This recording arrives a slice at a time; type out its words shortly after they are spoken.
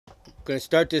Going to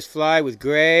start this fly with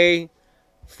gray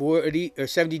 40 or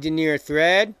 70 denier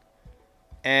thread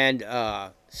and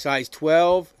size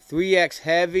 12, 3x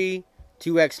heavy,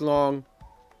 2x long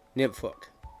nymph hook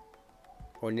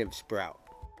or nymph sprout.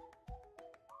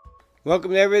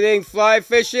 Welcome to Everything Fly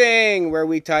Fishing, where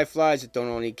we tie flies that don't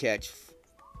only catch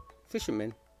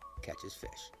fishermen, catches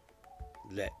fish.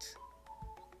 Let's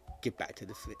get back to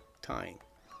the tying.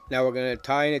 Now we're going to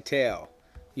tie in a tail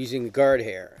using the guard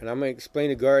hair, and I'm going to explain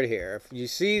the guard hair. If you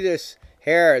see this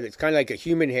hair that's kind of like a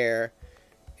human hair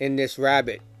in this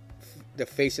rabbit, the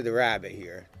face of the rabbit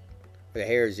here, the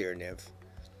Hares Ear Nymph,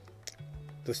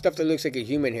 the stuff that looks like a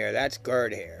human hair, that's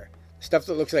guard hair. Stuff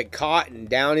that looks like cotton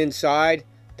down inside,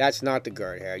 that's not the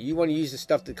guard hair. You want to use the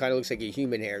stuff that kind of looks like a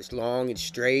human hair. It's long and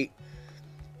straight.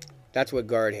 That's what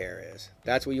guard hair is.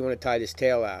 That's what you want to tie this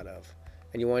tail out of.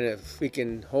 And you want to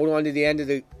freaking hold on to the end of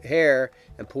the hair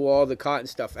and pull all the cotton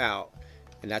stuff out.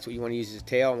 And that's what you want to use as a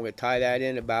tail. I'm going to tie that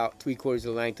in about 3/4 of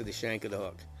the length of the shank of the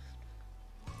hook,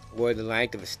 or the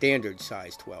length of a standard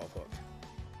size 12 hook.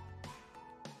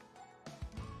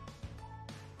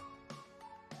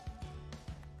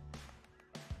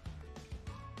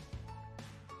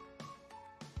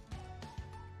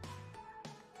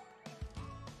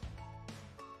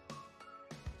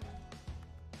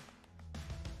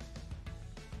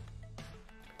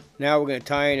 Now we're going to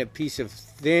tie in a piece of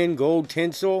thin gold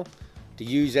tinsel to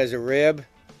use as a rib.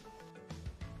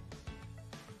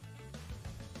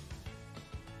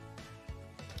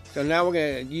 So now we're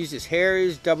going to use this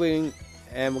Hares doubling,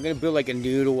 and we're going to build like a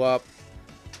noodle up.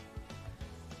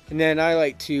 And then I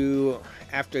like to,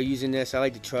 after using this, I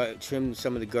like to trim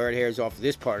some of the guard hairs off of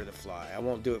this part of the fly. I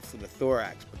won't do it for the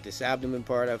thorax, but this abdomen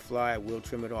part of the fly, I will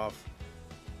trim it off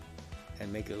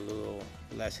and make it a little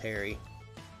less hairy.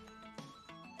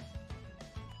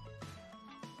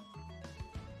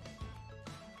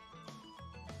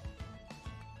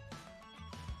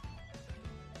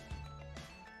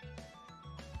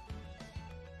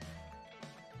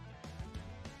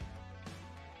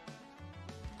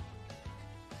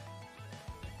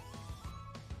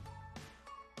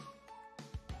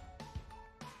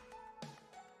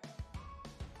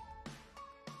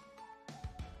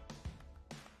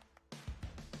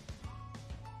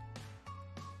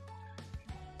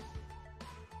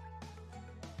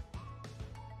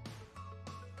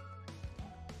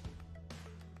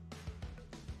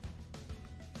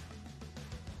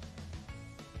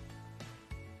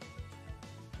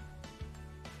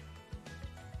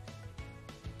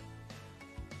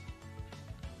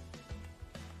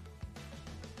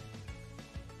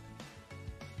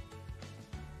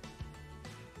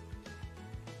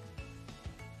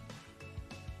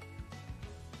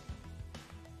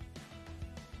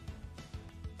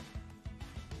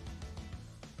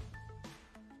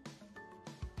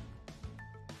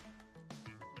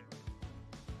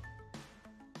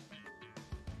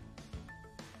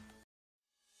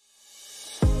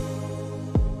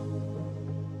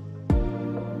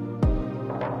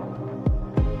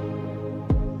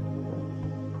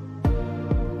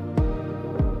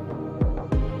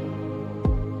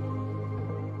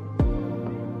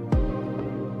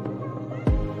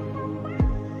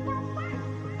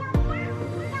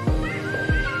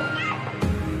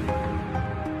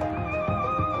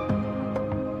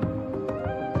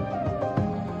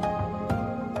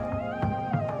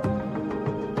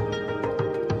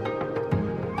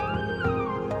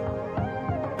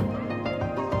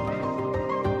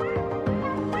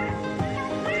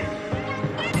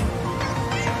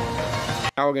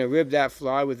 Now we're going to rib that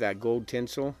fly with that gold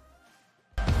tinsel.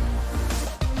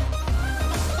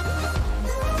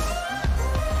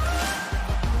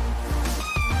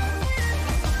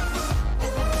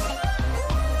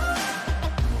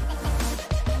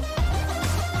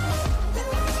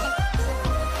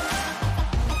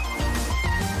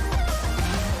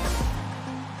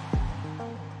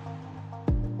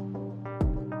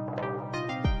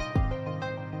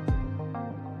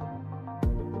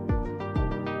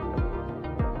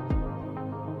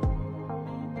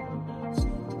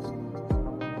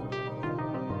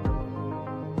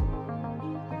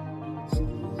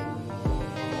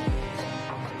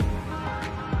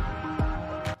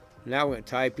 Now we're going to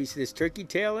tie a piece of this turkey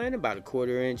tail in about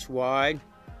 1/4 inch wide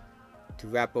to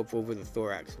wrap up over the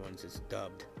thorax once it's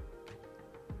dubbed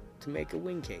to make a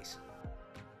wing case.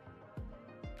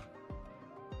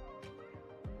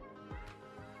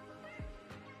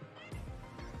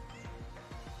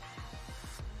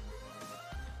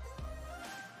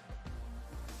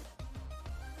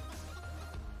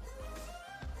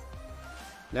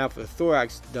 Now for the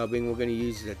thorax dubbing, we're going to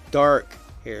use the dark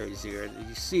Hares Ear.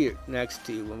 You see it next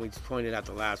to when we pointed out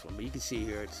the last one, but you can see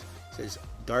here it says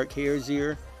dark Hares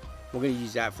Ear. We're going to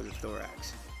use that for the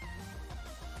thorax.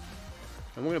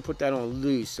 And we're going to put that on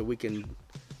loose so we can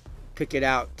pick it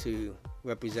out to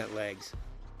represent legs.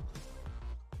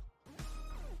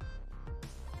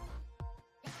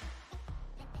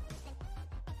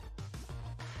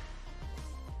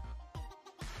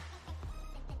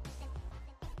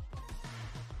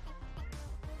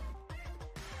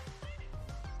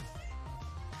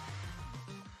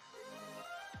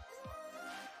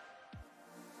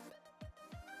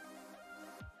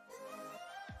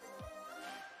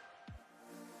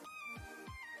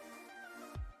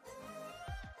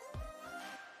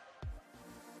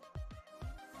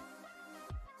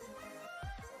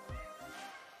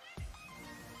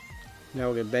 Now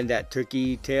we're going to bend that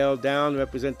turkey tail down,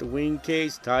 represent the wing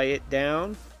case, tie it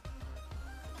down.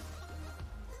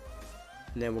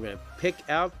 And then we're going to pick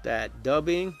out that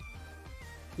dubbing.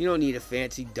 You don't need a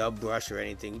fancy dub brush or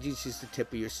anything. You just use the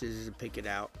tip of your scissors and pick it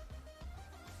out.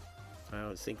 I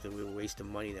don't think that we're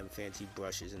wasting money, them fancy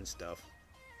brushes and stuff.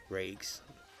 Rakes.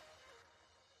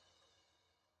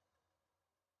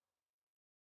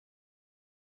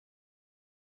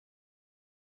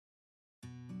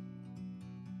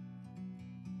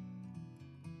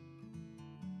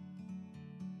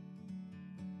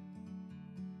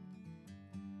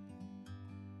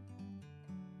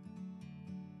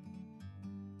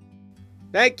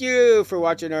 Thank you for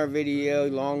watching our video,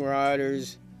 Long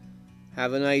Riders.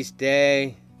 Have a nice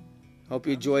day. Hope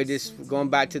you enjoyed this. We're going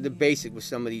back to the basic with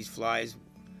some of these flies.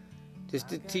 Just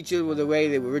to teach you the way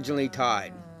they were originally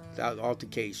tied, without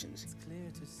altercations.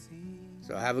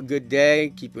 So have a good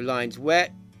day. Keep your lines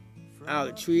wet, out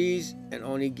of the trees, and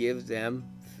only give them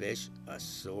fish a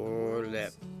sore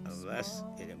lip, unless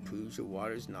it improves your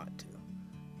waters not to.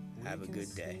 Have a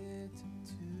good day.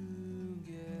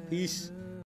 Peace.